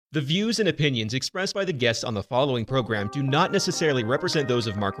The views and opinions expressed by the guests on the following program do not necessarily represent those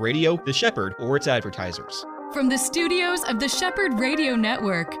of Mark Radio, The Shepherd, or its advertisers. From the studios of the Shepherd Radio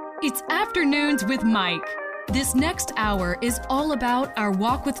Network, it's Afternoons with Mike. This next hour is all about our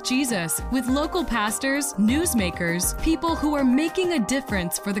walk with Jesus, with local pastors, newsmakers, people who are making a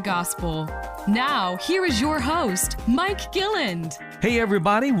difference for the gospel. Now, here is your host, Mike Gilland. Hey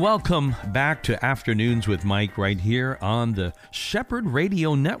everybody, welcome back to Afternoons with Mike right here on the Shepherd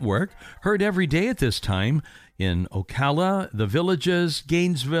Radio Network, heard every day at this time in Ocala, the Villages,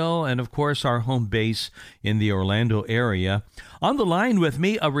 Gainesville, and of course our home base in the Orlando area. On the line with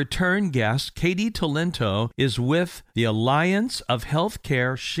me, a return guest, Katie Talento, is with the Alliance of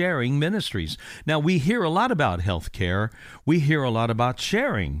Healthcare Sharing Ministries. Now, we hear a lot about healthcare. We hear a lot about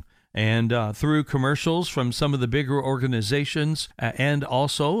sharing. And through commercials from some of the bigger organizations and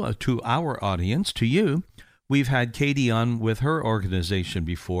also to our audience, to you, we've had Katie on with her organization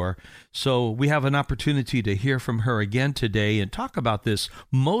before. So we have an opportunity to hear from her again today and talk about this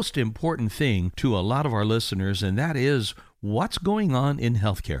most important thing to a lot of our listeners, and that is what's going on in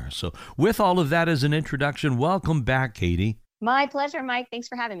healthcare. So with all of that as an introduction, welcome back, Katie. My pleasure, Mike. Thanks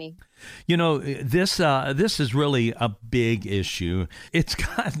for having me. You know, this is really a big issue. It's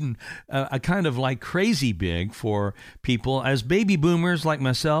gotten a kind of like crazy big for people as baby boomers like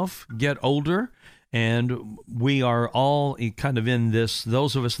myself get older. And we are all kind of in this,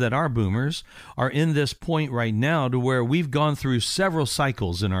 those of us that are boomers, are in this point right now to where we've gone through several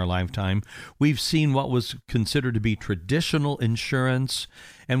cycles in our lifetime. We've seen what was considered to be traditional insurance,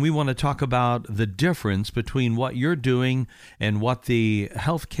 and we want to talk about the difference between what you're doing and what the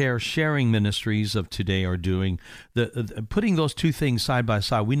healthcare sharing ministries of today are doing. Putting those two things side by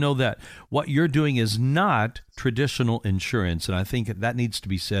side, we know that what you're doing is not traditional insurance, and I think that needs to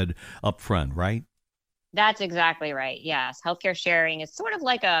be said up front, right? That's exactly right. Yes. Healthcare sharing is sort of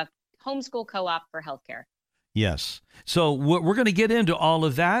like a homeschool co-op for healthcare. Yes. So we're going to get into all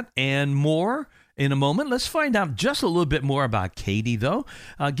of that and more in a moment. Let's find out just a little bit more about Katie, though.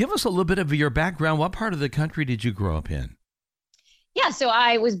 Give us a little bit of your background. What part of the country did you grow up in? Yeah, so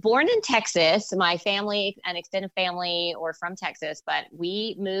I was born in Texas. My family and extended family were from Texas, but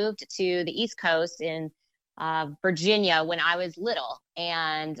we moved to the East Coast in Virginia when I was little.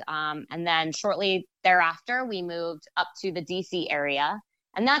 And then shortly thereafter, we moved up to the DC area.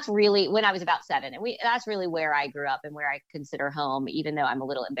 And that's really when I was about 7. And that's really where I grew up and where I consider home, even though I'm a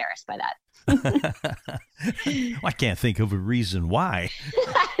little embarrassed by that. I can't think of a reason why.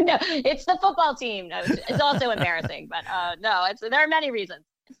 No, it's the football team. No, it's also embarrassing, but no, there are many reasons.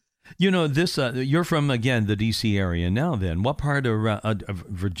 You know, this. You're from, again, the D.C. area now then. What part of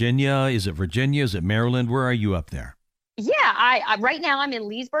Virginia? Is it Virginia? Is it Maryland? Where are you up there? Yeah, I right now I'm in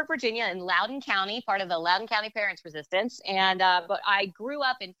Leesburg, Virginia, in Loudoun County, part of the Loudoun County Parents Resistance. And but I grew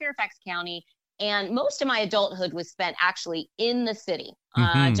up in Fairfax County, and most of my adulthood was spent actually in the city,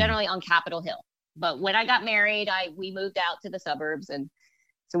 generally on Capitol Hill. But when I got married, we moved out to the suburbs, and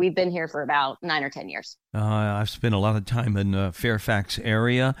so we've been here for about 9 or 10 years. I've spent a lot of time in the Fairfax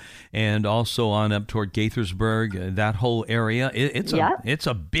area and also on up toward Gaithersburg, that whole area. It's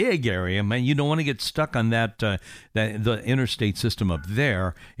a big area, man. You don't want to get stuck on the interstate system up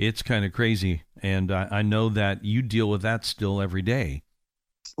there. It's kind of crazy. And I know that you deal with that still every day.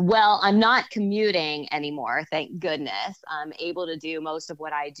 Well, I'm not commuting anymore, thank goodness. I'm able to do most of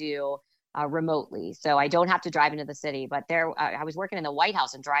what I do remotely. So I don't have to drive into the city, but I was working in the White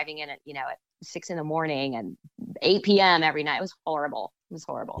House and driving in at 6 a.m. and 8 p.m. every night. It was horrible.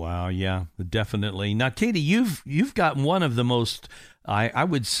 Wow. Yeah, definitely. Now, Katie, you've got one of the most, I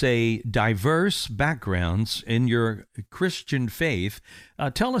would say, diverse backgrounds in your Christian faith.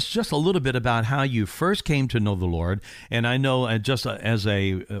 Tell us just a little bit about how you first came to know the Lord. And I know just as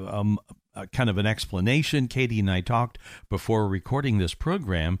a kind of an explanation, Katie and I talked before recording this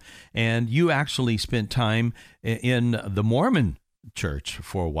program, and you actually spent time in the Mormon church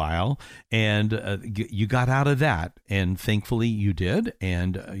for a while, and you got out of that, and thankfully you did.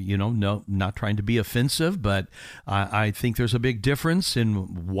 And no, not trying to be offensive, but I think there's a big difference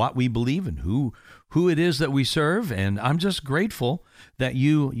in what we believe and who it is that we serve, and I'm just grateful that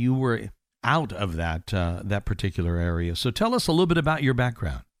you were out of that particular area. So tell us a little bit about your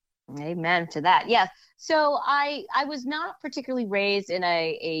background. Amen to that. Yes. So I was not particularly raised in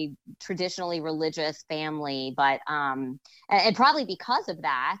a traditionally religious family, but and probably because of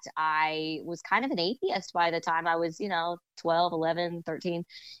that, I was kind of an atheist by the time I was, 12, 11, 13.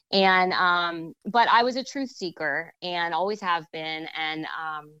 And but I was a truth seeker and always have been. And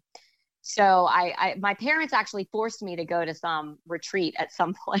so my parents actually forced me to go to some retreat at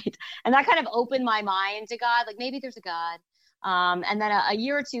some point, and that kind of opened my mind to God. Like, maybe there's a God. And then a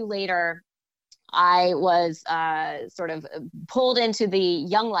year or two later, I was sort of pulled into the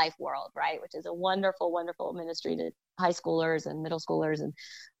Young Life world, right, which is a wonderful, wonderful ministry to high schoolers and middle schoolers.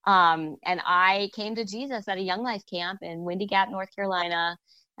 And I came to Jesus at a Young Life camp in Windy Gap, North Carolina,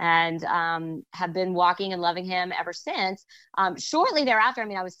 and have been walking and loving him ever since. Shortly thereafter, I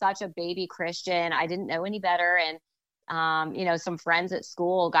mean, I was such a baby Christian. I didn't know any better. And, some friends at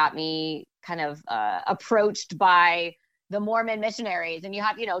school got me kind of approached by the Mormon missionaries. And you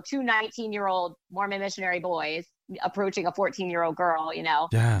have, two 19-year-old Mormon missionary boys approaching a 14-year-old girl,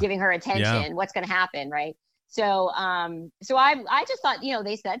 giving her attention. Yeah. What's going to happen, right? So I just thought,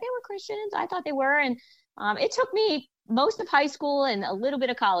 they said they were Christians. I thought they were. And it took me most of high school and a little bit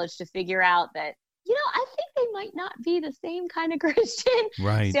of college to figure out that, I think they might not be the same kind of Christian.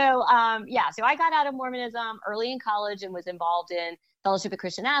 Right. So, so I got out of Mormonism early in college and was involved in Fellowship of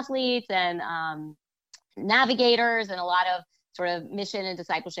Christian Athletes and Navigators and a lot of sort of mission and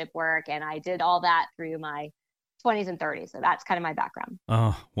discipleship work. And I did all that through my 20s and 30s. So that's kind of my background.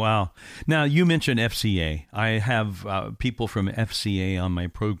 Oh, wow. Now, you mentioned FCA. I have people from FCA on my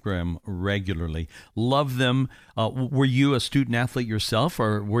program regularly. Love them. Were you a student athlete yourself,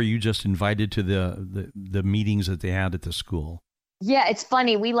 or were you just invited to the meetings that they had at the school? Yeah, it's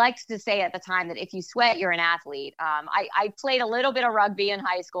funny. We liked to say at the time that if you sweat, you're an athlete. I played a little bit of rugby in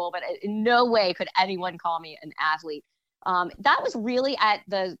high school, but in no way could anyone call me an athlete. That was really at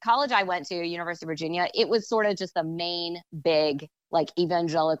the college I went to, University of Virginia. It was sort of just the main big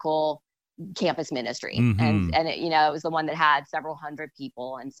evangelical campus ministry. Mm-hmm. And it, it was the one that had several hundred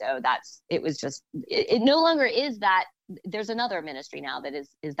people. And so it no longer is that. There's another ministry now that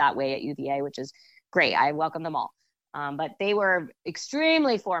is that way at UVA, which is great. I welcome them all. But they were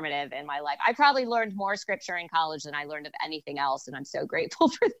extremely formative in my life. I probably learned more scripture in college than I learned of anything else. And I'm so grateful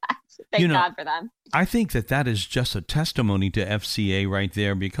for that. Thank God for them. I think that is just a testimony to FCA right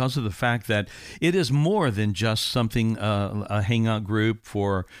there, because of the fact that it is more than just something, a hangout group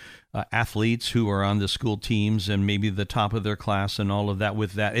for athletes who are on the school teams and maybe the top of their class and all of that.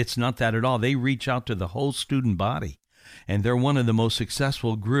 With that, it's not that at all. They reach out to the whole student body, and they're one of the most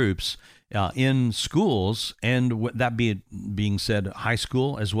successful groups in schools, and that being said, high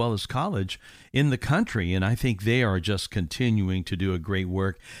school as well as college in the country. And I think they are just continuing to do a great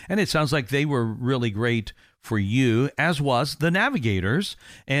work. And it sounds like they were really great for you, as was the Navigators.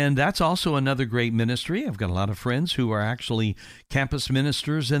 And that's also another great ministry. I've got a lot of friends who are actually campus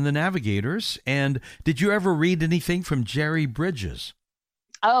ministers in the Navigators. And did you ever read anything from Jerry Bridges?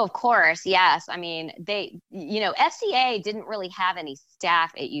 Oh, of course. Yes. I mean, FCA didn't really have any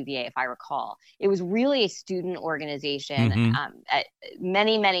staff at UVA, if I recall. It was really a student organization. Mm-hmm.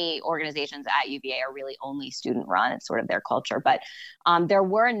 Many, many organizations at UVA are really only student run. It's sort of their culture. But there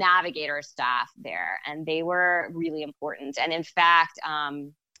were Navigator staff there, and they were really important. And in fact,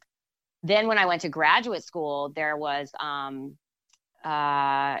 then when I went to graduate school, there was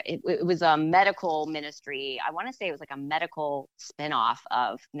it was a medical ministry. I want to say it was like a medical spinoff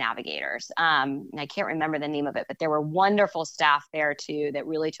of Navigators. And I can't remember the name of it, but there were wonderful staff there too that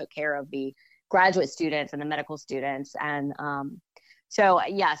really took care of the graduate students and the medical students. And so,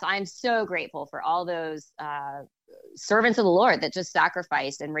 yes, I'm so grateful for all those servants of the Lord that just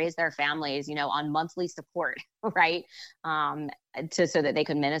sacrificed and raised their families, on monthly support, right? So that they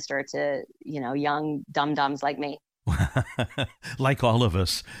could minister to, young dum-dums like me. Like all of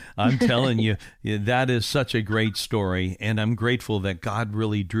us. I'm telling you, that is such a great story. And I'm grateful that God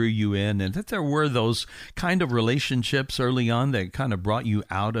really drew you in, and that there were those kind of relationships early on that kind of brought you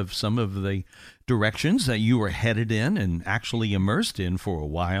out of some of the directions that you were headed in and actually immersed in for a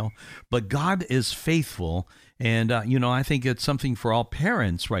while. But God is faithful. And, I think it's something for all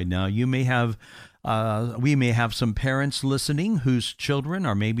parents right now. We may have some parents listening whose children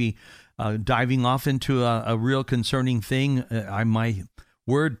are maybe diving off into a real concerning thing. My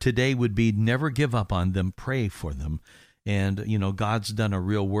word today would be never give up on them. Pray for them. And, God's done a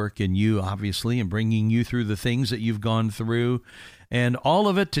real work in you, obviously, and bringing you through the things that you've gone through, and all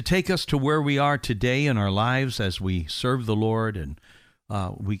of it to take us to where we are today in our lives as we serve the Lord. And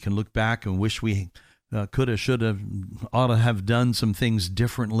we can look back and wish we could have, should have, ought to have done some things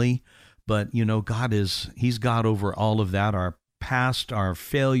differently. But, He's God over all of that, our past, our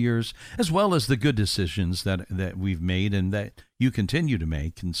failures, as well as the good decisions that we've made and that you continue to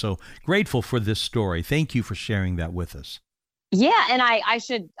make. And so grateful for this story. Thank you for sharing that with us. Yeah, and I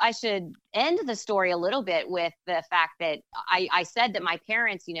should end the story a little bit with the fact that I said that my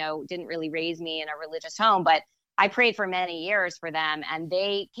parents, didn't really raise me in a religious home, but I prayed for many years for them, and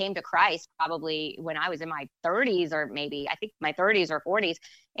they came to Christ probably when I was in my 30s, or maybe I think my 30s or 40s.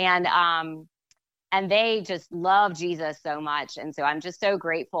 And and they just love Jesus so much. And so I'm just so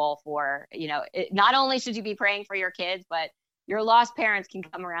grateful for, not only should you be praying for your kids, but your lost parents can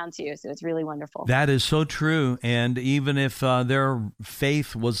come around too. So it's really wonderful. That is so true. And even if their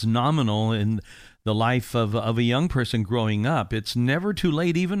faith was nominal in the life of a young person growing up, it's never too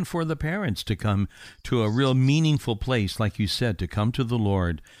late even for the parents to come to a real meaningful place, like you said, to come to the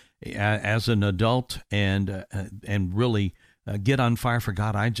Lord as an adult and really get on fire for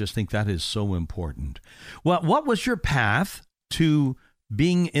God. I just think that is so important. Well, what was your path to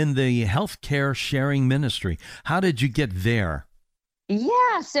being in the healthcare sharing ministry? How did you get there?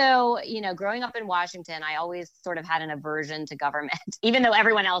 Yeah. So, growing up in Washington, I always sort of had an aversion to government, even though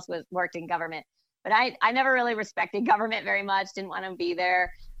everyone else worked in government. But I never really respected government very much, didn't want to be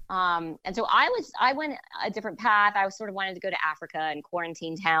there. And so I went a different path. I was sort of wanted to go to Africa and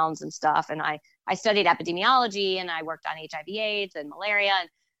quarantine towns and stuff. And I studied epidemiology, and I worked on HIV/AIDS and malaria.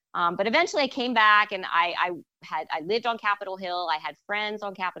 But eventually I came back, and I lived on Capitol Hill. I had friends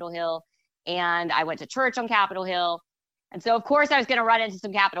on Capitol Hill, and I went to church on Capitol Hill. And so of course I was going to run into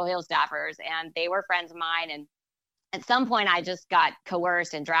some Capitol Hill staffers, and they were friends of mine. And at some point I just got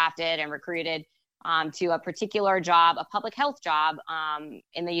coerced and drafted and recruited to a particular job, a public health job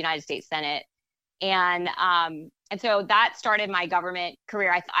in the United States Senate. And so that started my government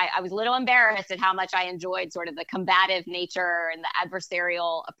career. I was a little embarrassed at how much I enjoyed sort of the combative nature and the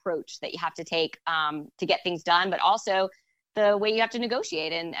adversarial approach that you have to take to get things done, but also the way you have to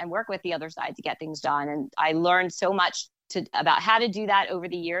negotiate and work with the other side to get things done. And I learned so much about how to do that over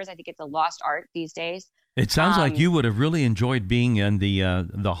the years. I think it's a lost art these days. It sounds like you would have really enjoyed being in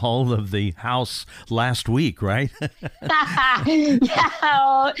the hall of the House last week, right?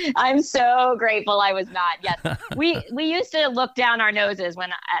 Yeah, I'm so grateful I was not. Yes, we used to look down our noses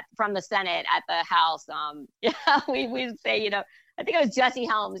from the Senate at the House. We'd say, I think it was Jesse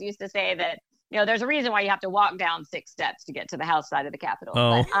Helms used to say that, there's a reason why you have to walk down 6 steps to get to the House side of the Capitol.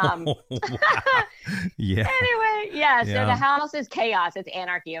 Oh, but, wow. Yeah. Anyway, so the House is chaos. It's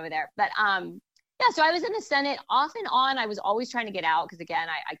anarchy over there. But yeah, so I was in the Senate off and on. I was always trying to get out because, again,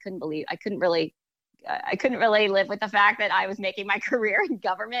 I couldn't really live with the fact that I was making my career in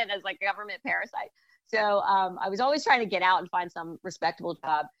government as like a government parasite. So I was always trying to get out and find some respectable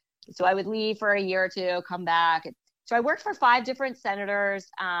job. So I would leave for a year or two, come back. So I worked for 5 different senators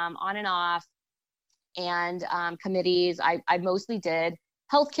on and off, and committees. I mostly did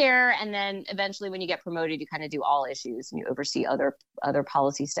healthcare, and then eventually when you get promoted, you kind of do all issues and you oversee other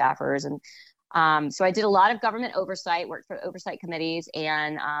policy staffers. And so I did a lot of government oversight, worked for oversight committees,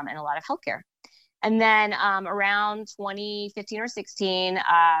 and a lot of healthcare. And then around 2015 or 16,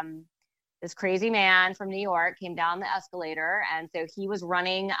 this crazy man from New York came down the escalator. And so he was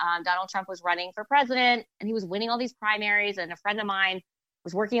running, Donald Trump was running for president, and he was winning all these primaries. And a friend of mine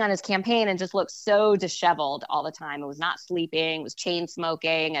was working on his campaign and just looked so disheveled all the time. It was not sleeping, was chain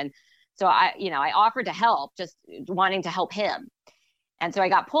smoking. And so I offered to help, just wanting to help him. And so I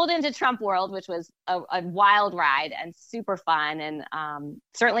got pulled into Trump world, which was a wild ride and super fun. And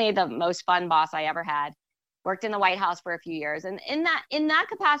certainly the most fun boss I ever had. Worked in the White House for a few years. And in that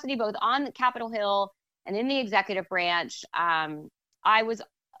capacity, both on Capitol Hill and in the executive branch, I was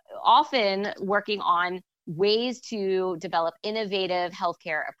often working on ways to develop innovative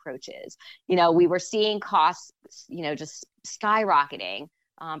healthcare approaches. We were seeing costs, just skyrocketing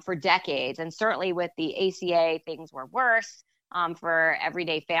for decades. And certainly with the ACA, things were worse for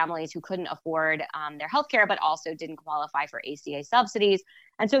everyday families who couldn't afford their healthcare, but also didn't qualify for ACA subsidies.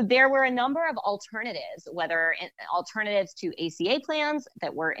 And so there were a number of alternatives, whether alternatives to ACA plans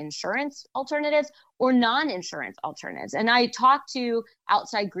that were insurance alternatives or non-insurance alternatives. And I talked to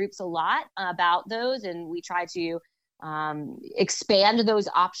outside groups a lot about those, and we try to expand those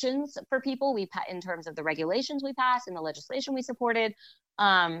options for people in terms of the regulations we passed and the legislation we supported.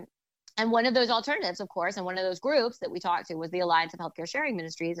 And one of those alternatives, of course, and one of those groups that we talked to was the Alliance of Healthcare Sharing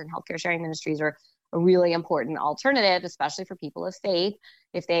Ministries. And healthcare sharing ministries are a really important alternative, especially for people of faith,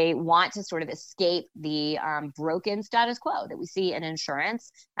 if they want to sort of escape the broken status quo that we see in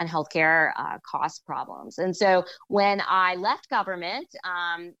insurance and healthcare cost problems. And so when I left government,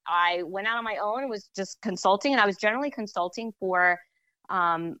 I went out on my own and was just consulting, and I was generally consulting for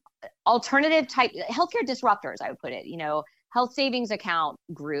alternative type healthcare disruptors, I would put it, health savings account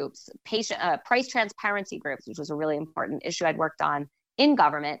groups, patient price transparency groups, which was a really important issue I'd worked on in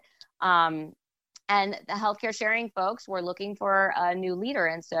government. And the healthcare sharing folks were looking for a new leader.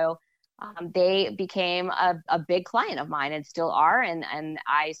 And so they became a big client of mine and still are. And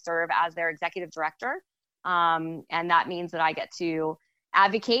I serve as their executive director. And that means that I get to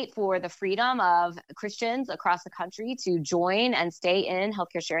advocate for the freedom of Christians across the country to join and stay in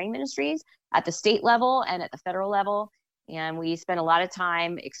healthcare sharing ministries at the state level and at the federal level. And we spend a lot of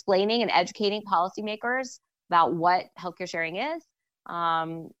time explaining and educating policymakers about what healthcare sharing is,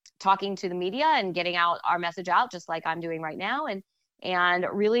 talking to the media and getting out our message out, just like I'm doing right now, and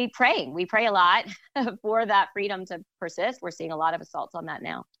really praying. We pray a lot for that freedom to persist. We're seeing a lot of assaults on that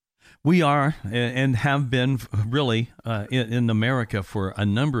now. We are and have been really in America for a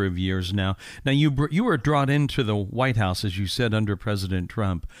number of years now. Now, you were brought into the White House, as you said, under President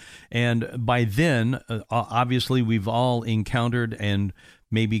Trump. And by then, obviously, we've all encountered and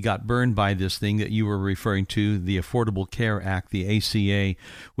maybe got burned by this thing that you were referring to, the Affordable Care Act, the ACA,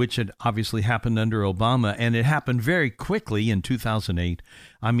 which had obviously happened under Obama, and it happened very quickly in 2008.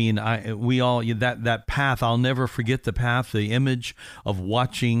 I mean, that path, I'll never forget the path, the image of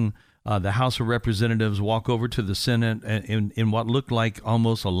watching the House of Representatives walk over to the Senate in what looked like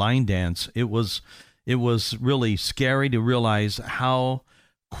almost a line dance. It was really scary to realize how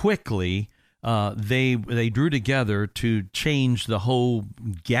quickly they drew together to change the whole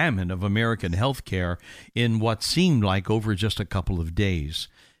gamut of American healthcare in what seemed like over just a couple of days.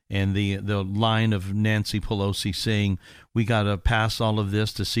 And the line of Nancy Pelosi saying, we got to pass all of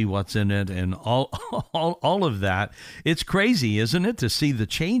this to see what's in it, and all of that. It's crazy, isn't it, to see the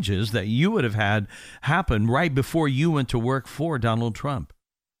changes that you would have had happen right before you went to work for Donald Trump.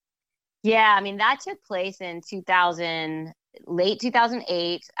 Yeah, I mean, that took place in late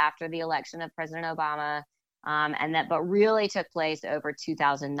 2008 after the election of President Obama, but really took place over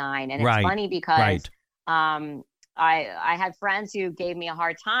 2009. And it's funny because I had friends who gave me a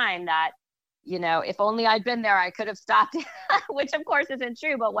hard time that, if only I'd been there, I could have stopped it, which of course isn't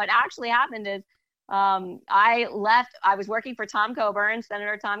true. But what actually happened is I left. I was working for Tom Coburn,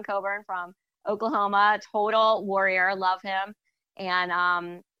 Senator Tom Coburn from Oklahoma, total warrior, love him.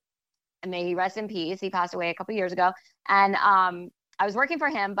 And may he rest in peace. He passed away a couple years ago. And I was working for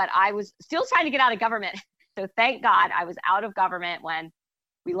him, but I was still trying to get out of government. So thank God I was out of government when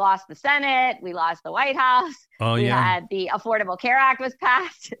we lost the Senate, we lost the White House, we had the Affordable Care Act was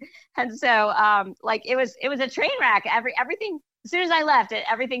passed. And so it was a train wreck. Everything, as soon as I left,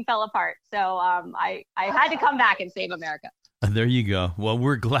 everything fell apart. So I had to come back and save America. There you go. Well,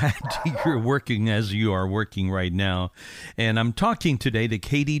 we're glad you're working as you are working right now. And I'm talking today to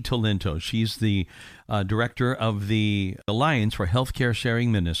Katie Talento. She's the director of the Alliance for Healthcare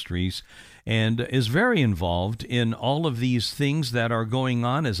Sharing Ministries and is very involved in all of these things that are going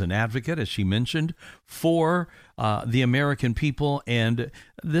on as an advocate, as she mentioned, for the American people and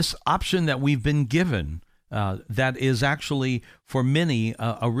this option that we've been given. That is actually, for many,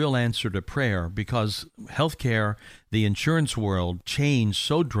 a real answer to prayer, because healthcare, the insurance world, changed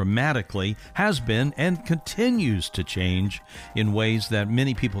so dramatically, has been and continues to change in ways that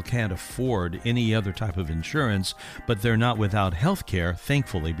many people can't afford any other type of insurance, but they're not without healthcare,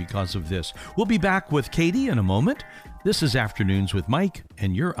 thankfully, because of this. We'll be back with Katie in a moment. This is Afternoons with Mike,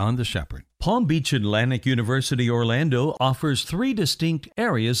 and you're on The Shepherd. Palm Beach Atlantic University Orlando offers 3 distinct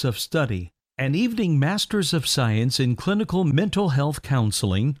areas of study: an evening Master's of Science in Clinical Mental Health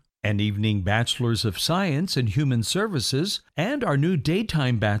Counseling, an evening Bachelor's of Science in Human Services, and our new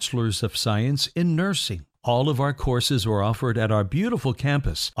daytime Bachelor's of Science in Nursing. All of our courses are offered at our beautiful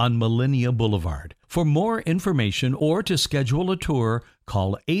campus on Millennia Boulevard. For more information or to schedule a tour,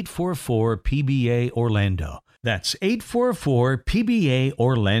 call 844-PBA-ORLANDO. That's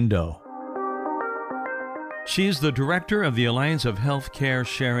 844-PBA-ORLANDO. She is the director of the Alliance of Healthcare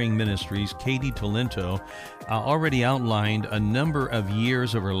Sharing Ministries, Katie Talento. Already outlined a number of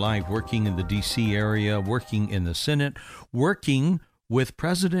years of her life working in the D.C. area, working in the Senate, working with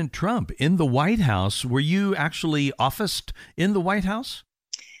President Trump in the White House. Were you actually officed in the White House?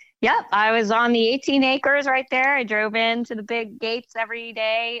 Yep, I was on the 18 acres right there. I drove into the big gates every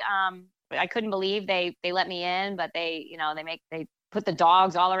day. I couldn't believe they let me in, but they put the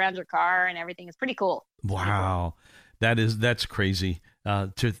dogs all around your car and everything. It's pretty cool. Wow. That's crazy.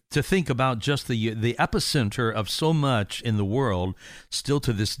 To think about just the epicenter of so much in the world. Still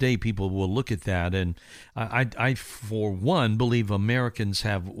to this day, people will look at that. And I for one, believe Americans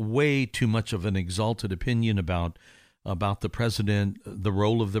have way too much of an exalted opinion about the president, the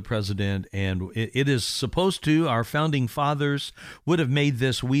role of the president. And it is supposed to, our founding fathers would have made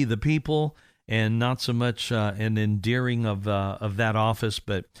this we the people, and not so much an endearing of that office.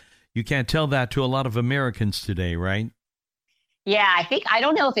 But you can't tell that to a lot of Americans today, right? Yeah, I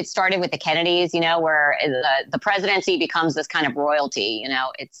don't know if it started with the Kennedys, where the presidency becomes this kind of royalty.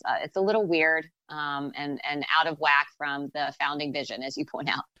 It's a little weird and out of whack from the founding vision, as you point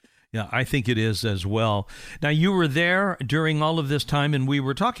out. Yeah, I think it is as well. Now, you were there during all of this time, and we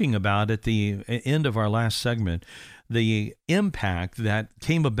were talking about at the end of our last segment the impact that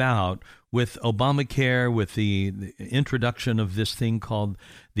came about with Obamacare, with the introduction of this thing called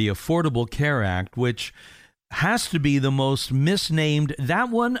the Affordable Care Act, which has to be the most misnamed, that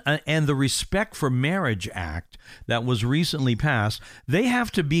one and the Respect for Marriage Act that was recently passed, they have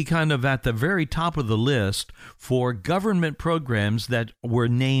to be kind of at the very top of the list for government programs that were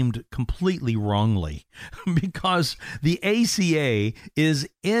named completely wrongly because the ACA is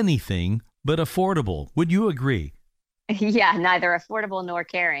anything but affordable. Would you agree? Yeah, neither affordable nor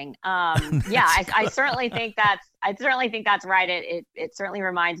caring. I certainly think that's right. It certainly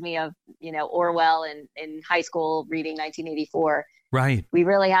reminds me of, Orwell in high school reading 1984. Right. We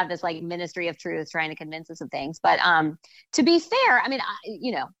really have this like ministry of truth trying to convince us of things. But to be fair, I mean,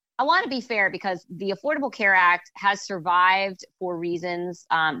 I want to be fair because the Affordable Care Act has survived for reasons.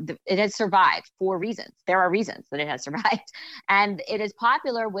 It has survived for reasons. There are reasons that it has survived, and it is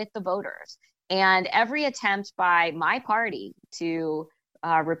popular with the voters. And every attempt by my party to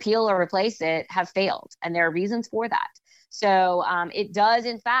repeal or replace it have failed. And there are reasons for that. So it does,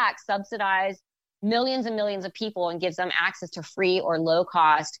 in fact, subsidize millions and millions of people and gives them access to free or low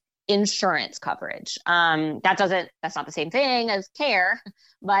cost insurance coverage. That's not the same thing as care,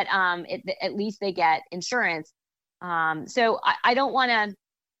 but at least they get insurance. So I don't want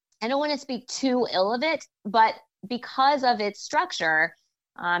to speak too ill of it, but because of its structure,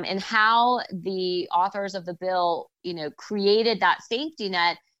 and how the authors of the bill, created that safety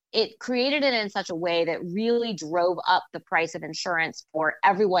net, it created it in such a way that really drove up the price of insurance for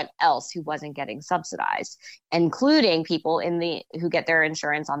everyone else who wasn't getting subsidized, including people who get their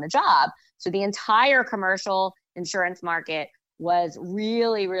insurance on the job. So the entire commercial insurance market was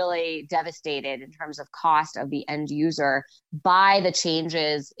really, really devastated in terms of cost of the end user by the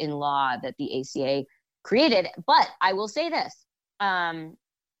changes in law that the ACA created. But I will say this.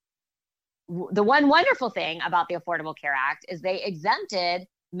 The one wonderful thing about the Affordable Care Act is they exempted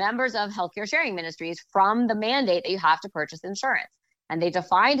members of healthcare sharing ministries from the mandate that you have to purchase insurance. And they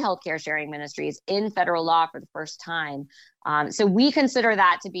defined healthcare sharing ministries in federal law for the first time. So we consider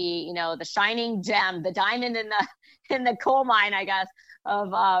that to be, the shining gem, the diamond in the coal mine, I guess,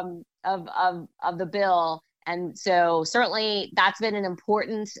 of the bill. And so certainly that's been an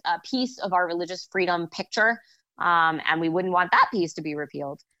important piece of our religious freedom picture. And we wouldn't want that piece to be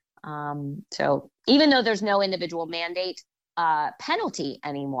repealed. So even though there's no individual mandate penalty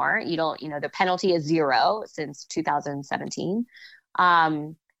anymore, the penalty is zero since 2017.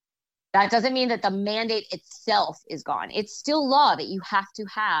 That doesn't mean that the mandate itself is gone. It's still law that you have to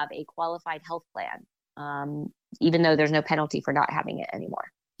have a qualified health plan, even though there's no penalty for not having it anymore.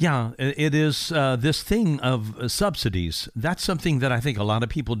 Yeah, it is this thing of subsidies. That's something that I think a lot of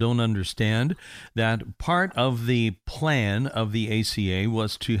people don't understand, that part of the plan of the ACA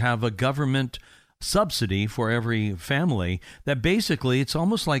was to have a government subsidy for every family, that basically it's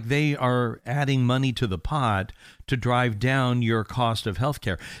almost like they are adding money to the pot to drive down your cost of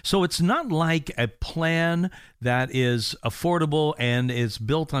healthcare. So it's not like a plan that is affordable and is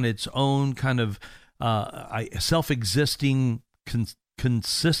built on its own kind of self-existing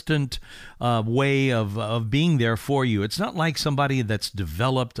consistent way of being there for you. It's not like somebody that's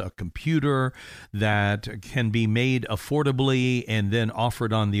developed a computer that can be made affordably and then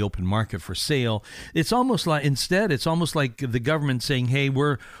offered on the open market for sale. It's almost like the government saying, hey,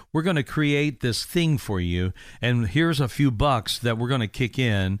 we're going to create this thing for you, and here's a few bucks that we're going to kick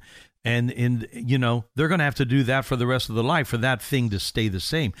in. And they're going to have to do that for the rest of their life for that thing to stay the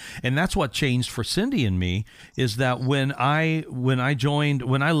same. And that's what changed for Cindy and me, is that when I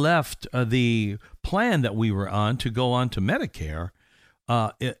left the plan that we were on to go on to Medicare,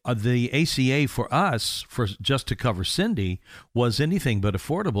 the ACA for us, for just to cover Cindy, was anything but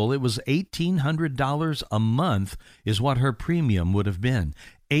affordable. It was $1,800 a month is what her premium would have been.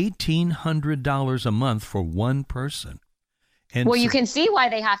 $1,800 a month for one person. And you can see why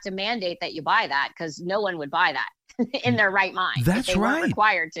they have to mandate that you buy that, because no one would buy that in their right mind. That's if they right. weren't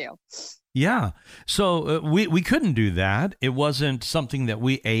required to. Yeah. So we couldn't do that. It wasn't something that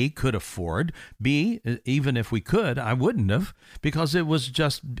we, A, could afford. B, even if we could, I wouldn't have, because it's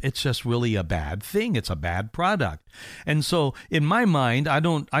just really a bad thing. It's a bad product. And so in my mind, I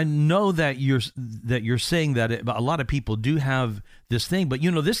know that you're saying that a lot of people do have this thing, but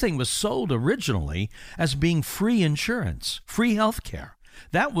this thing was sold originally as being free insurance, free health care.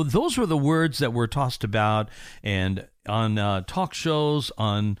 Those were the words that were tossed about and on talk shows,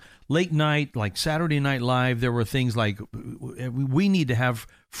 on late night, like Saturday Night Live. There were things like, we need to have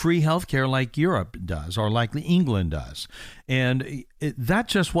free health care like Europe does or like England does. And that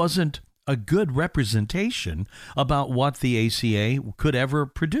just wasn't a good representation about what the ACA could ever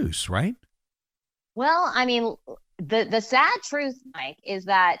produce, right? Well, I mean, the sad truth, Mike, is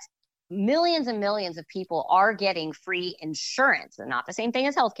that millions and millions of people are getting free insurance. And not the same thing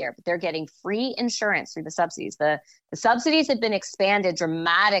as healthcare, but they're getting free insurance through the subsidies. The subsidies had been expanded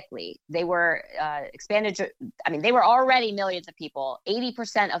dramatically. They were they were already millions of people.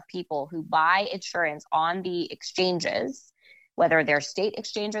 80% of people who buy insurance on the exchanges, whether they're state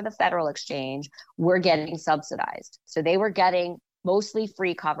exchange or the federal exchange, were getting subsidized. So they were getting mostly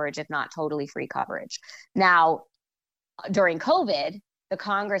free coverage, if not totally free coverage. Now, during COVID, the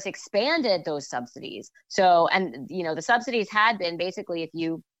Congress expanded those subsidies. So, and the subsidies had been basically,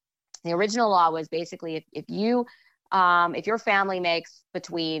 the original law was basically if your family makes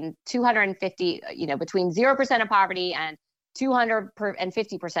between 250, between 0% of poverty and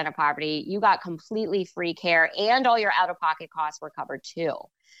 250% of poverty, you got completely free care, and all your out-of-pocket costs were covered too.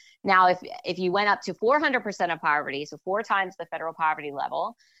 Now, if you went up to 400% of poverty, so 4 times the federal poverty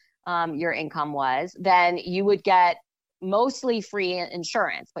level, your income was, then you would get mostly free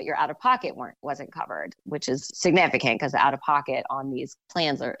insurance, but your out-of-pocket wasn't covered, which is significant because the out-of-pocket on these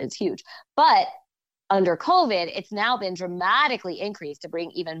plans is huge. But under COVID, it's now been dramatically increased to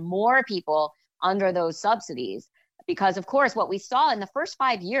bring even more people under those subsidies. Because, of course, what we saw in the first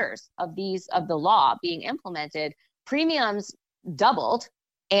 5 years of the law being implemented, premiums doubled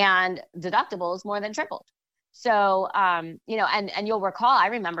and deductibles more than tripled. So, and you'll recall, I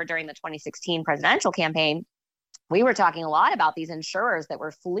remember during the 2016 presidential campaign, we were talking a lot about these insurers that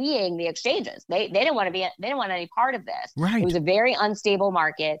were fleeing the exchanges. They didn't want any part of this. Right. It was a very unstable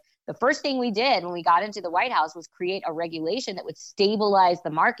market. The first thing we did when we got into the White House was create a regulation that would stabilize the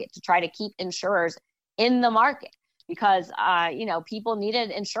market to try to keep insurers in the market, because people needed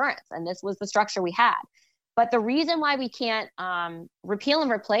insurance, and this was the structure we had. But the reason why we can't repeal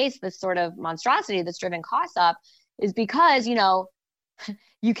and replace this sort of monstrosity that's driven costs up is because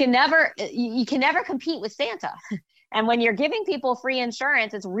you can never compete with Santa. And when you're giving people free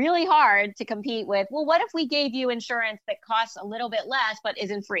insurance, it's really hard to compete with, well, what if we gave you insurance that costs a little bit less but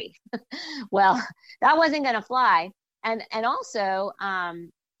isn't free? Well, that wasn't going to fly. And also,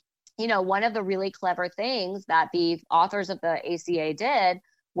 one of the really clever things that the authors of the ACA did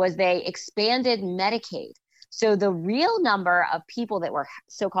was they expanded Medicaid. So the real number of people that were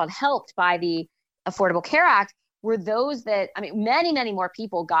so-called helped by the Affordable Care Act were those that, many, many more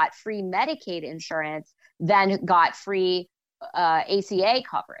people got free Medicaid insurance than got free ACA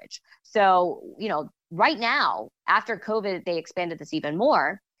coverage. So, right now, after COVID, they expanded this even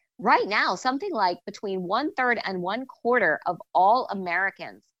more. Right now, something like between 1/3 and 1/4 of all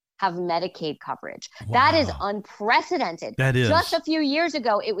Americans have Medicaid coverage. Wow. That is unprecedented. That is. Just a few years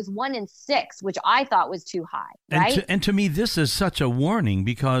ago, it was 1 in 6, which I thought was too high, right? And to me, this is such a warning,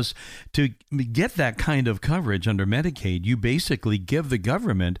 because to get that kind of coverage under Medicaid, you basically give the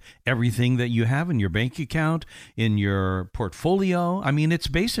government everything that you have in your bank account, in your portfolio. It's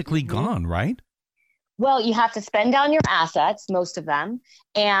basically gone, right? Well, you have to spend down your assets, most of them,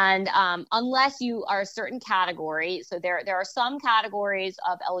 and unless you are a certain category. So there are some categories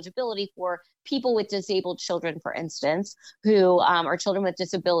of eligibility for people with disabled children, for instance, who or children with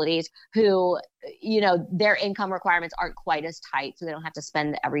disabilities who, their income requirements aren't quite as tight, so they don't have to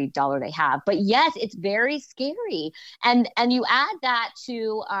spend every dollar they have. But yes, it's very scary, and you add that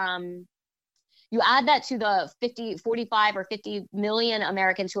to the 45 or 50 million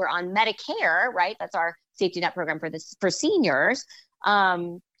Americans who are on Medicare, right? That's our safety net program for seniors.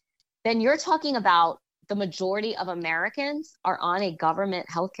 Then you're talking about the majority of Americans are on a government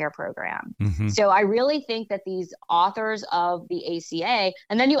healthcare program. Mm-hmm. So I really think that these authors of the ACA,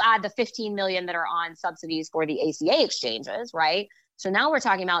 and then you add the 15 million that are on subsidies for the ACA exchanges, right? So now we're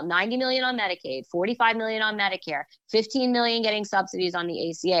talking about 90 million on Medicaid, 45 million on Medicare, 15 million getting subsidies on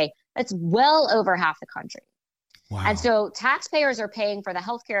the ACA. That's well over half the country. Wow. And so taxpayers are paying for the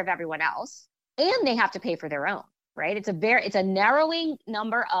healthcare of everyone else, and they have to pay for their own, right? It's a narrowing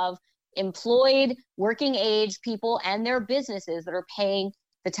number of employed working age people and their businesses that are paying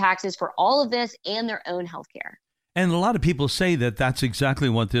the taxes for all of this and their own healthcare. And a lot of people say that that's exactly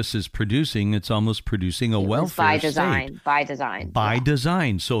what this is producing. It's almost producing a welfare state. By design. By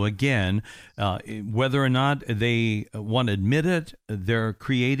design. So again, whether or not they want to admit it, they're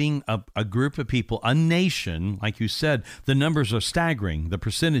creating a group of people, a nation. Like you said, the numbers are staggering. The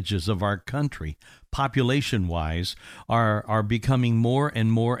percentages of our country, population-wise, are becoming more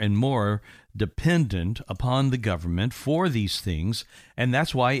and more and more dependent upon the government for these things, and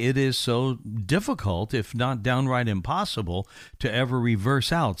that's why it is so difficult, if not downright impossible, to ever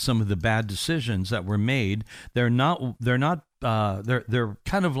reverse out some of the bad decisions that were made. They're kind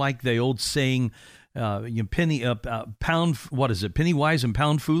of like the old saying, penny pound. What is it? Penny wise and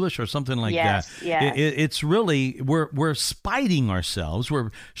pound foolish, or something like that. Yes. It's really we're spiting ourselves.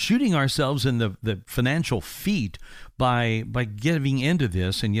 We're shooting ourselves in the financial feet by giving into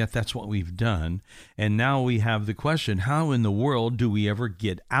this, and yet that's what we've done. And now we have the question: how in the world do we ever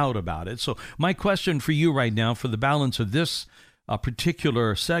get out about it? So my question for you right now, for the balance of this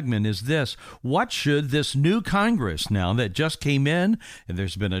particular segment, is this: what should this new Congress, now that just came in, and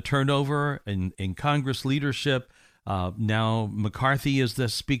there's been a turnover in Congress leadership, now McCarthy is the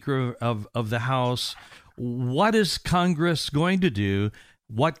Speaker of the House, what is Congress going to do?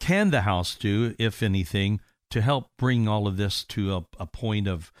 What can the House do, if anything, to help bring all of this to a point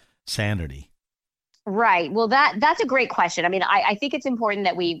of sanity? Right. Well, that's a great question. I mean, I think it's important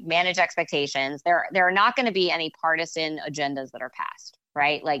that we manage expectations. There are not going to be any partisan agendas that are passed,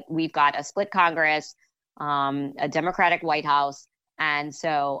 right? Like, we've got a split Congress, a Democratic White House, and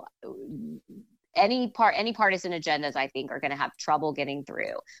so any partisan agendas, I think, are going to have trouble getting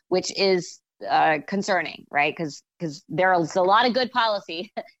through, which is concerning, right? Because there's a lot of good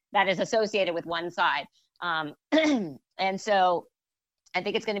policy that is associated with one side, and so I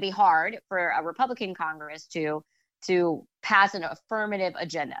think it's going to be hard for a Republican Congress to pass an affirmative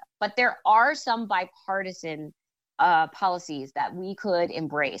agenda. But there are some bipartisan policies that we could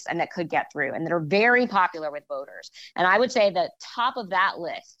embrace and that could get through, and that are very popular with voters. And I would say the top of that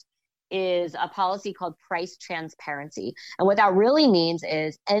list is a policy called price transparency. And what that really means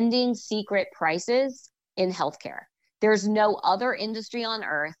is ending secret prices in healthcare. There's no other industry on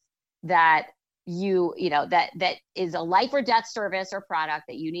earth that that is a life or death service or product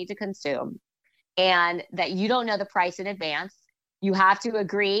that you need to consume, and that you don't know the price in advance. You have to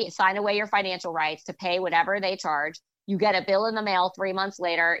agree, sign away your financial rights to pay whatever they charge. You get a bill in the mail 3 months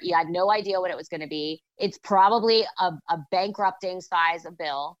later. You had no idea what it was going to be. It's probably a bankrupting size of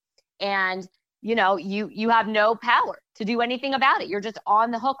bill. And, you have no power to do anything about it. You're just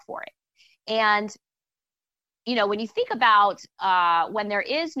on the hook for it. And when you think about when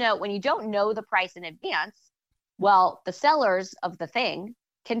you don't know the price in advance, well, the sellers of the thing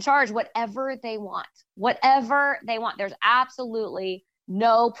can charge whatever they want. There's absolutely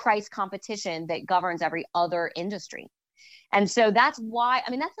no price competition that governs every other industry. And so that's why,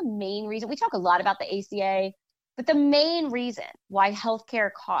 that's the main reason. We talk a lot about the ACA, but the main reason why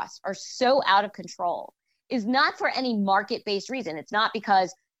healthcare costs are so out of control is not for any market-based reason. It's not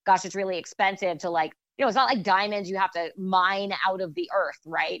because, gosh, it's really expensive to it's not like diamonds you have to mine out of the earth,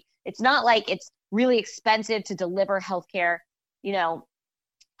 right? It's not like it's really expensive to deliver healthcare.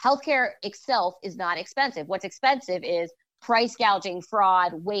 Healthcare itself is not expensive. What's expensive is price gouging,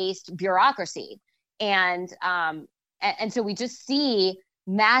 fraud, waste, bureaucracy. And so we just see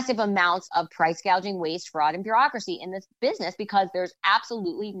massive amounts of price gouging, waste, fraud, and bureaucracy in this business because there's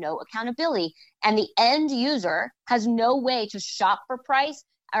absolutely no accountability. And the end user has no way to shop for price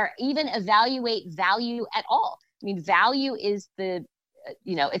or even evaluate value at all. Value is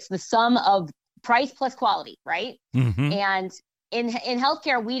it's the sum of price plus quality, right? Mm-hmm. And in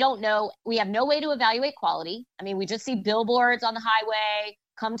healthcare, we have no way to evaluate quality. We just see billboards on the highway,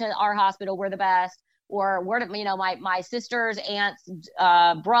 come to our hospital, we're the best. Or my sister's aunt's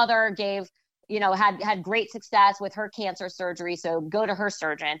brother had great success with her cancer surgery, so go to her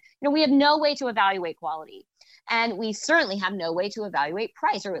surgeon. We have no way to evaluate quality. And we certainly have no way to evaluate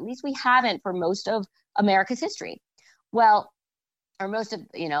price, or at least we haven't for most of America's history. Well, or most of,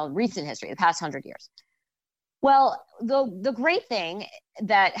 recent history, the past 100 years. Well, the great thing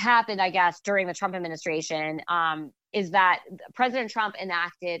that happened, I guess, during the Trump administration is that President Trump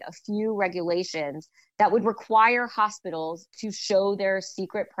enacted a few regulations that would require hospitals to show their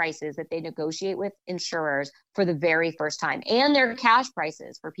secret prices that they negotiate with insurers for the very first time, and their cash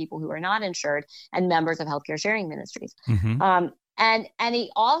prices for people who are not insured and members of healthcare sharing ministries. Mm-hmm. And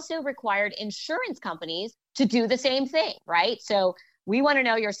he also required insurance companies to do the same thing, right? So we want to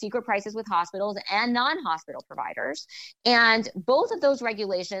know your secret prices with hospitals and non-hospital providers. And both of those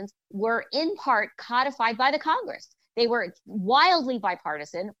regulations were in part codified by the Congress. They were wildly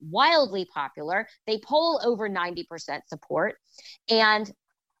bipartisan, wildly popular. They poll over 90% support. And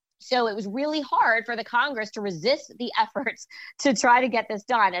so it was really hard for the Congress to resist the efforts to try to get this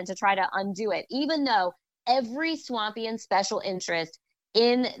done and to try to undo it, even though every swampian special interest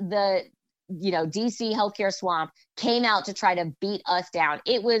in the DC healthcare swamp came out to try to beat us down.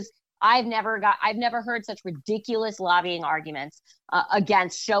 I've never heard such ridiculous lobbying arguments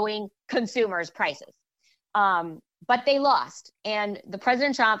against showing consumers prices. But they lost. And the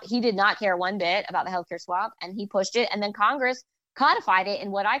President Trump, he did not care one bit about the healthcare swamp, and he pushed it. And then Congress codified it in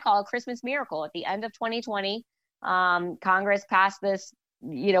what I call a Christmas miracle. At the end of 2020, Congress passed this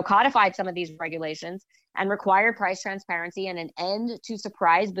codified some of these regulations and required price transparency and an end to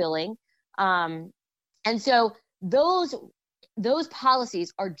surprise billing. And so those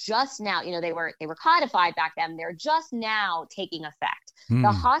policies are just now, they were codified back then. They're just now taking effect.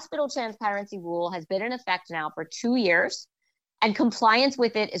 The hospital transparency rule has been in effect now for 2 years, and compliance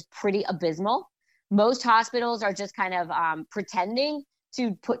with it is pretty abysmal. Most hospitals are just kind of pretending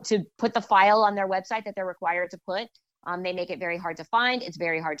to put the file on their website that they're required to put. They make it very hard to find. It's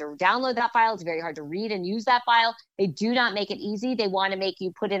very hard to download that file. It's very hard to read and use that file. They do not make it easy. They want to make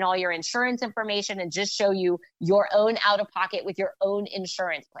you put in all your insurance information and just show you your own out-of-pocket with your own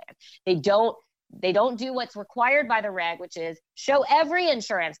insurance plan. They don't do what's required by the reg, which is show every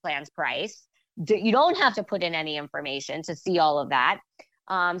insurance plan's price. You don't have to put in any information to see all of that.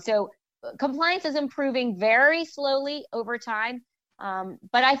 So compliance is improving very slowly over time,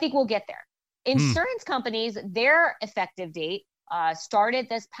 but I think we'll get there. Insurance companies, their effective date started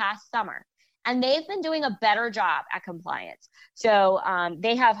this past summer, and they've been doing a better job at compliance. So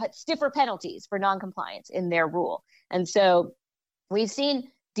they have stiffer penalties for noncompliance in their rule. And so we've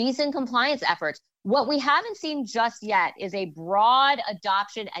seen decent compliance efforts. What we haven't seen just yet is a broad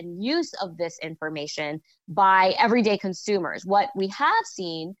adoption and use of this information by everyday consumers. What we have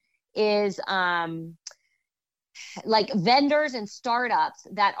seen is like vendors and startups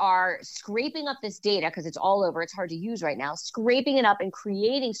that are scraping up this data, because it's all over, it's hard to use right now, scraping it up and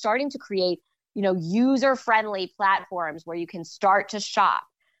starting to create, user-friendly platforms where you can start to shop.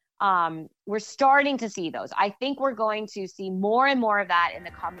 We're starting to see those. I think we're going to see more and more of that in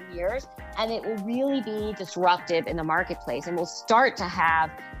the coming years, and it will really be disruptive in the marketplace, and we'll start to have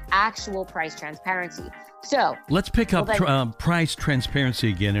actual price transparency. So let's pick up price transparency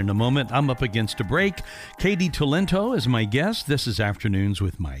again in a moment. I'm up against a break. Katie Talento is my guest. This is Afternoons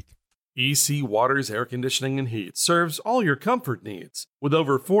with Mike. EC Waters Air Conditioning and Heat serves all your comfort needs. With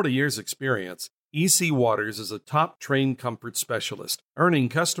over 40 years experience, EC Waters is a top trained comfort specialist, earning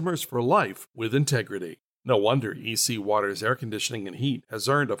customers for life with integrity. No wonder EC Waters Air Conditioning and Heat has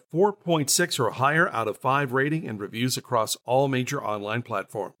earned a 4.6 or higher out of 5 rating and reviews across all major online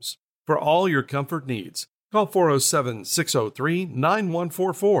platforms. For all your comfort needs, call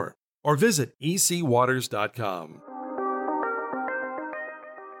 407-603-9144 or visit ecwaters.com.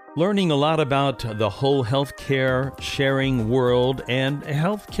 Learning a lot about the whole healthcare sharing world and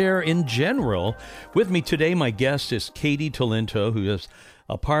healthcare in general. With me today, my guest is Katie Talento, who is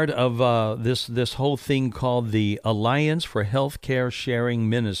a part of this whole thing called the Alliance for Healthcare Sharing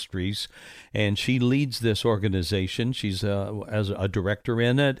Ministries, and she leads this organization. She's as a director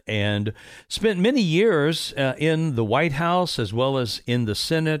in it and spent many years in the White House as well as in the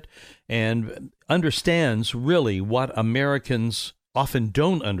Senate, and understands really what Americans often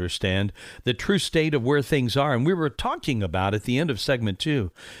don't understand, the true state of where things are. And we were talking about at the end of segment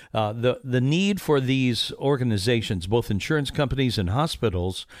 2, the need for these organizations, both insurance companies and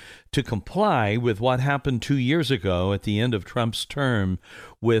hospitals, to comply with what happened 2 years ago at the end of Trump's term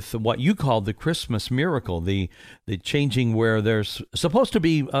with what you called the Christmas miracle, the changing where there's supposed to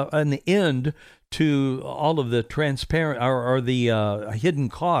be an end to all of the transparent or the hidden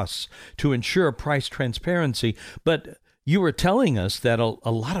costs to ensure price transparency. But you were telling us that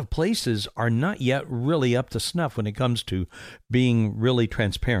a lot of places are not yet really up to snuff when it comes to being really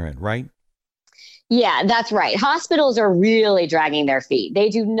transparent, right? Yeah, that's right. Hospitals are really dragging their feet. They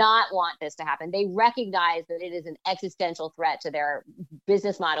do not want this to happen. They recognize that it is an existential threat to their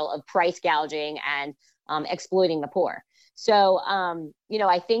business model of price gouging and exploiting the poor. So,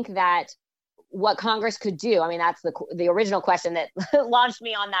 I think that what Congress could do, that's the original question that launched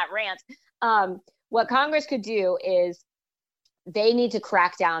me on that rant. What Congress could do is they need to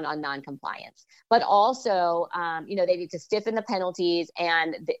crack down on noncompliance, but also, they need to stiffen the penalties.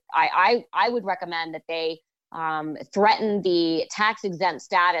 And I would recommend that they threaten the tax exempt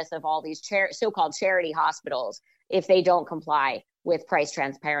status of all these so-called charity hospitals if they don't comply with price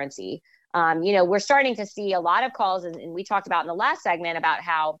transparency. We're starting to see a lot of calls, and we talked about in the last segment about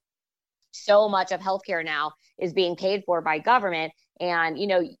how so much of healthcare now is being paid for by government. And,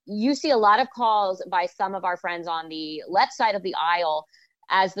 you see a lot of calls by some of our friends on the left side of the aisle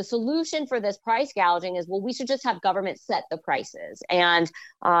as the solution for this price gouging is, well, we should just have government set the prices and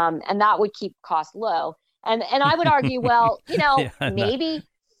that would keep costs low. And I would argue, well, maybe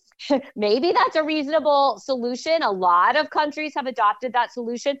that's a reasonable solution. A lot of countries have adopted that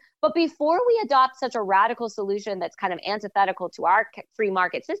solution. But before we adopt such a radical solution that's kind of antithetical to our free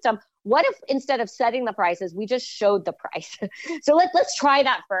market system, what if instead of setting the prices, we just showed the price? So let's try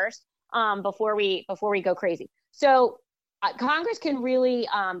that first before we go crazy. So Congress can really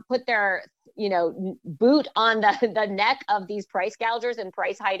put their boot on the neck of these price gougers and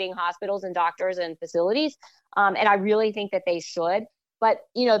price hiding hospitals and doctors and facilities. And I really think that they should. But,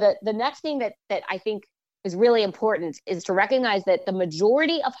 the next thing that I think is really important is to recognize that the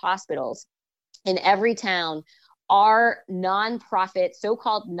majority of hospitals in every town are nonprofit,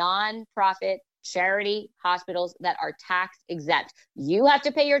 so-called nonprofit charity hospitals that are tax exempt. You have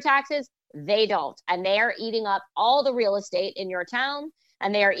to pay your taxes. They don't. And they are eating up all the real estate in your town.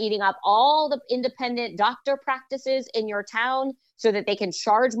 And they are eating up all the independent doctor practices in your town so that they can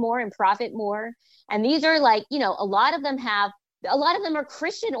charge more and profit more. And these are like, a lot of them are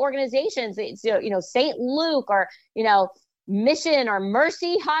Christian organizations. It's, St. Luke or, Mission or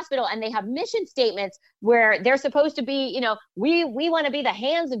Mercy Hospital. And they have mission statements where they're supposed to be, we want to be the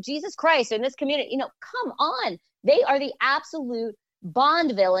hands of Jesus Christ in this community. Come on. They are the absolute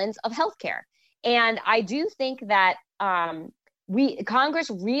Bond villains of healthcare. And I do think that, Congress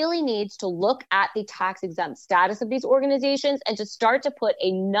really needs to look at the tax exempt status of these organizations and to start to put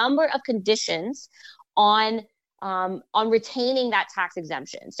a number of conditions on retaining that tax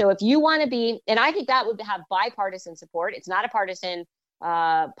exemption. So if you want to be, and I think that would have bipartisan support. It's not a partisan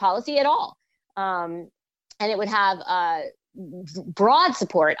policy at all. And it would have broad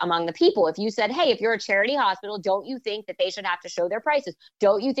support among the people. If you said, hey, if you're a charity hospital, don't you think that they should have to show their prices?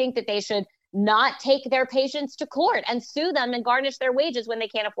 Don't you think that they should not take their patients to court and sue them and garnish their wages when they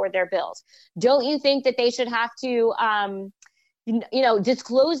can't afford their bills? Don't you think that they should have to,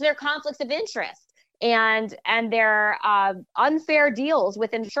 disclose their conflicts of interest and their unfair deals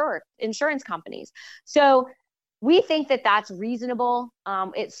with insurance companies? So we think that that's reasonable.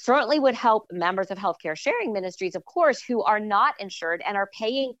 It certainly would help members of healthcare sharing ministries, of course, who are not insured and are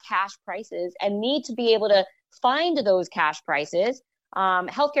paying cash prices and need to be able to find those cash prices.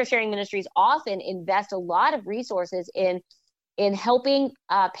 Healthcare sharing ministries often invest a lot of resources in helping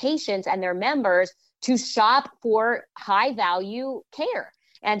patients and their members to shop for high value care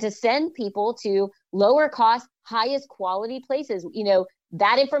and to send people to lower cost, highest quality places.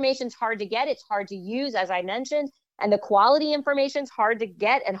 That information's hard to get. It's hard to use, as I mentioned, and the quality information's hard to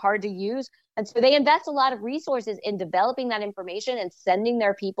get and hard to use. And so they invest a lot of resources in developing that information and sending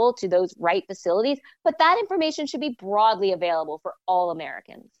their people to those right facilities. But that information should be broadly available for all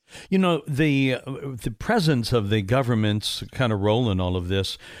Americans. The presence of the government's kind of role in all of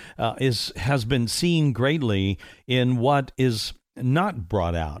this has been seen greatly in what is not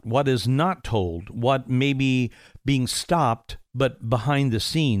brought out, what is not told, what may be being stopped, but behind the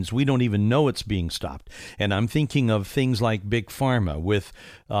scenes, we don't even know it's being stopped. And I'm thinking of things like Big Pharma with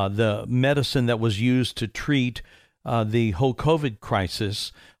the medicine that was used to treat the whole COVID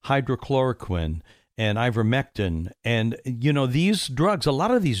crisis, hydrochloroquine and ivermectin. And, these drugs, a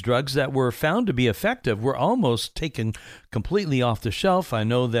lot of these drugs that were found to be effective were almost taken completely off the shelf. I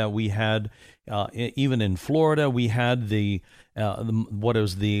know that we had, even in Florida, we had the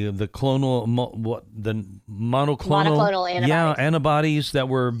monoclonal antibodies. Antibodies that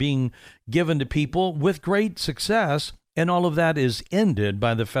were being given to people with great success, and all of that is ended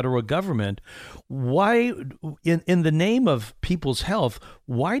by the federal government. Why, in the name of people's health,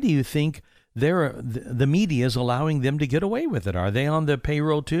 why do you think the media is allowing them to get away with it? Are they on the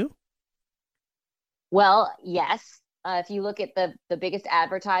payroll too? Well, yes. If you look at the biggest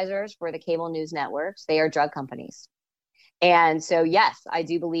advertisers for the cable news networks, they are drug companies. And so, yes, I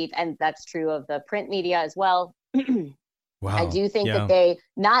do believe, and that's true of the print media as well. Wow. I do think that they,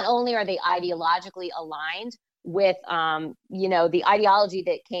 not only are they ideologically aligned with, the ideology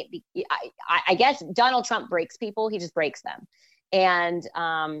that can't be, I guess Donald Trump breaks people, he just breaks them. And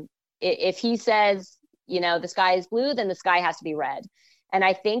if he says, the sky is blue, then the sky has to be red. And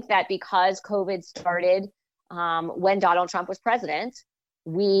I think that because COVID started when Donald Trump was president,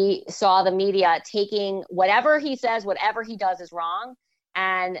 we saw the media taking whatever he says, whatever he does is wrong.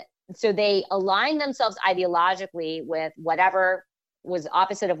 And so they align themselves ideologically with whatever was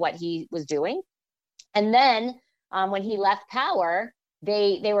opposite of what he was doing. And then when he left power,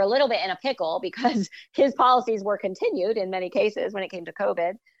 they were a little bit in a pickle because his policies were continued in many cases when it came to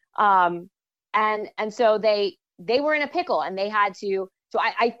COVID. And so they were in a pickle and they had to. So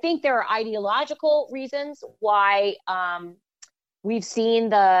I think there are ideological reasons why we've seen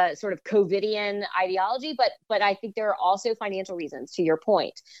the sort of COVIDian ideology, but I think there are also financial reasons, to your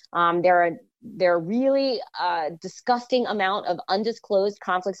point. There are really disgusting amount of undisclosed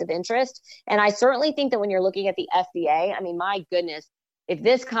conflicts of interest. And I certainly think that when you're looking at the FDA, I mean, my goodness, if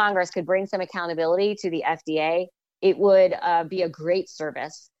this Congress could bring some accountability to the FDA, it would be a great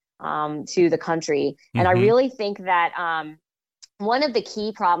service to the country. And I really think that one of the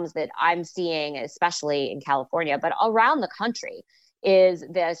key problems that I'm seeing, especially in California, but around the country, is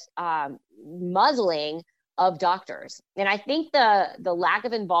this muzzling of doctors. And I think the lack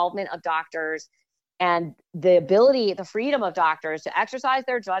of involvement of doctors and the freedom of doctors to exercise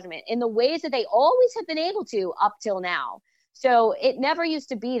their judgment in the ways that they always have been able to up till now. So it never used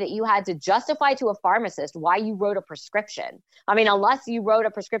to be that you had to justify to a pharmacist why you wrote a prescription. I mean, unless you wrote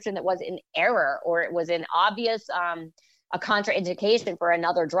a prescription that was in error or it was an obvious a contraindication for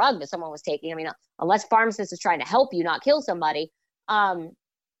another drug that someone was taking. I mean, unless pharmacist is trying to help you, not kill somebody, doctors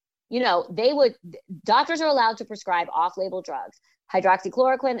are allowed to prescribe off-label drugs.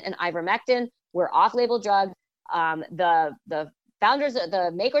 Hydroxychloroquine and ivermectin were off-label drugs. The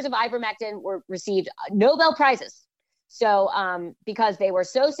makers of ivermectin received Nobel Prizes. So because they were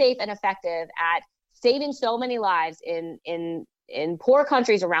so safe and effective at saving so many lives in poor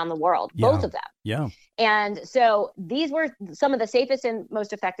countries around the world, both of them. Yeah. And so these were some of the safest and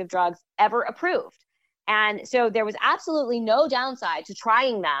most effective drugs ever approved. And so there was absolutely no downside to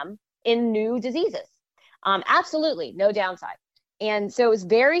trying them in new diseases. Absolutely no downside. And so it was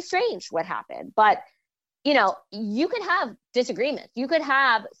very strange what happened. But, you could have disagreements. You could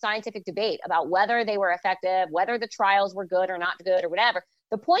have scientific debate about whether they were effective, whether the trials were good or not good or whatever.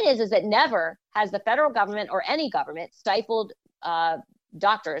 The point is that never has the federal government or any government stifled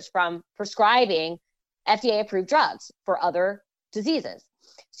doctors from prescribing FDA-approved drugs for other diseases.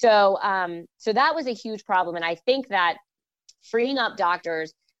 So that was a huge problem. And I think that freeing up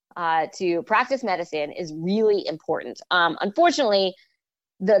doctors to practice medicine is really important. Unfortunately,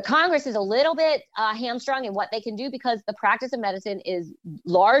 the Congress is a little bit hamstrung in what they can do because the practice of medicine is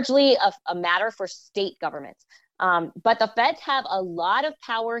largely a matter for state governments. But the feds have a lot of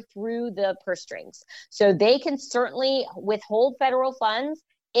power through the purse strings. So they can certainly withhold federal funds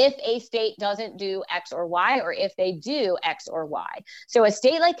if a state doesn't do X or Y, or if they do X or Y. So a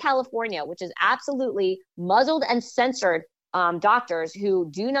state like California, which is absolutely muzzled and censored doctors who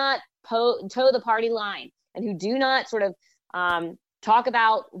do not toe the party line and who do not sort of talk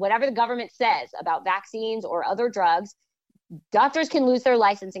about whatever the government says about vaccines or other drugs, doctors can lose their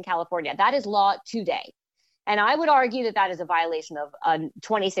license in California. That is law today. And I would argue that that is a violation of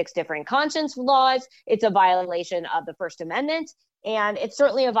 26 different conscience laws. It's a violation of the First Amendment. And it's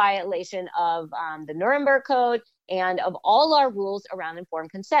certainly a violation of the Nuremberg Code and of all our rules around informed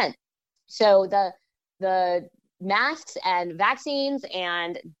consent. So the masks and vaccines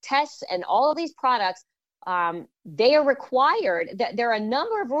and tests and all of these products, they are required. There are a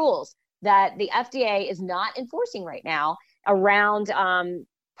number of rules that the FDA is not enforcing right now around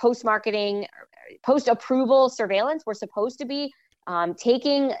post-marketing, post-approval surveillance. We're supposed to be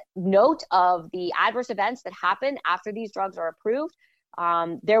taking note of the adverse events that happen after these drugs are approved.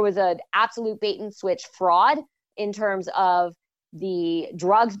 There was an absolute bait and switch fraud in terms of the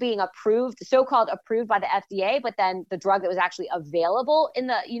drugs being approved, so-called approved by the FDA, but then the drug that was actually available in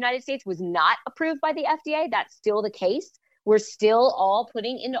the United States was not approved by the FDA. That's still the case. We're still all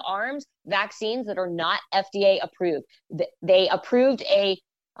putting into arms vaccines that are not FDA approved. They approved a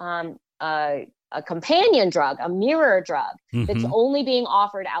companion drug, a mirror drug, that's only being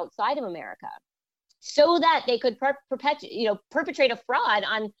offered outside of America, so that they could perpetrate a fraud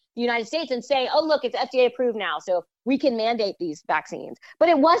on the United States and say, oh, look, it's FDA approved now, so we can mandate these vaccines. But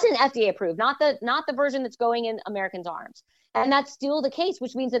it wasn't FDA approved, not the version that's going in Americans' arms. And that's still the case,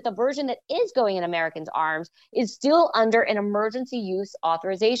 which means that the version that is going in Americans' arms is still under an emergency use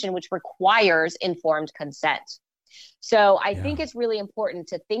authorization, which requires informed consent. So I think it's really important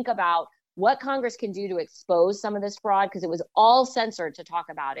to think about what Congress can do to expose some of this fraud, because it was all censored to talk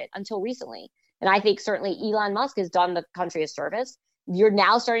about it until recently. And I think certainly Elon Musk has done the country a service. You're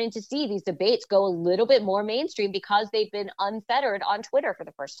now starting to see these debates go a little bit more mainstream because they've been unfettered on Twitter for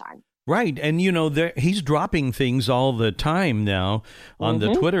the first time. Right. And, he's dropping things all the time now on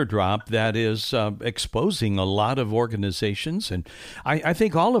the Twitter drop that is exposing a lot of organizations. And I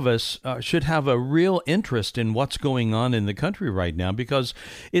think all of us should have a real interest in what's going on in the country right now, because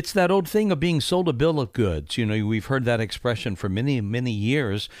it's that old thing of being sold a bill of goods. We've heard that expression for many, many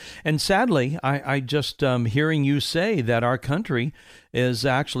years. And sadly, I just hearing you say that our country is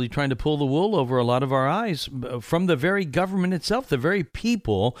actually trying to pull the wool over a lot of our eyes from the very government itself. The very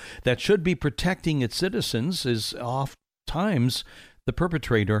people that should be protecting its citizens is oft times the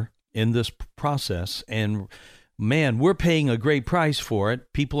perpetrator in this process. And man, we're paying a great price for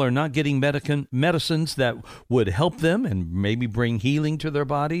it. People are not getting medicines that would help them and maybe bring healing to their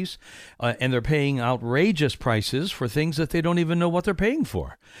bodies. And they're paying outrageous prices for things that they don't even know what they're paying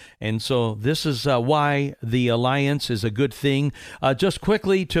for. And so this is why the Alliance is a good thing. Just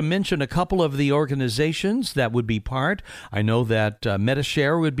quickly to mention a couple of the organizations that would be part. I know that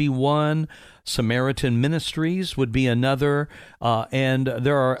Medi-Share would be one. Samaritan Ministries would be another, and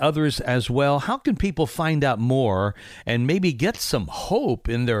there are others as well. How can people find out more and maybe get some hope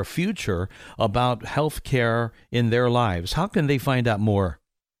in their future about health care in their lives? How can they find out more?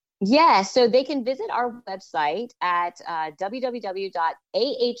 Yeah, so they can visit our website at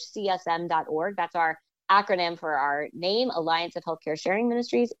www.ahcsm.org. That's our acronym for our name, Alliance of Healthcare Sharing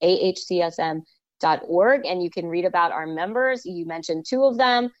Ministries, ahcsm.org. And you can read about our members. You mentioned two of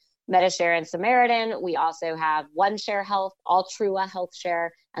them, Medi-Share and Samaritan. We also have OneShare Health, Altrua Health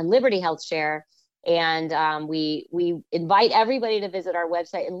Share, and Liberty Health Share. And we invite everybody to visit our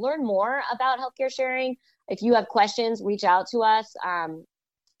website and learn more about healthcare sharing. If you have questions, reach out to us.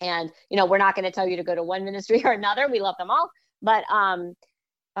 And, we're not going to tell you to go to one ministry or another. We love them all. But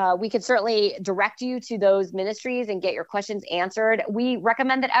we can certainly direct you to those ministries and get your questions answered. We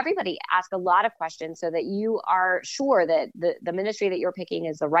recommend that everybody ask a lot of questions so that you are sure that the ministry that you're picking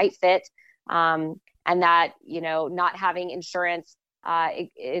is the right fit, and that, not having insurance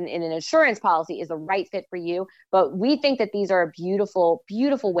in an insurance policy is the right fit for you. But we think that these are a beautiful,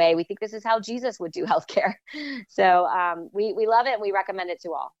 beautiful way. We think this is how Jesus would do healthcare. So we love it and we recommend it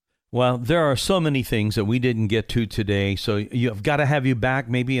to all. Well, there are so many things that we didn't get to today, so you've got to have you back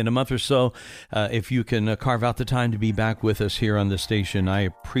maybe in a month or so. If you can carve out the time to be back with us here on the station. I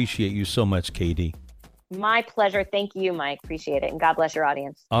appreciate you so much, Katie. My pleasure. Thank you, Mike. Appreciate it. And God bless your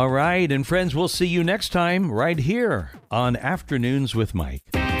audience. All right. And friends, we'll see you next time right here on Afternoons with Mike.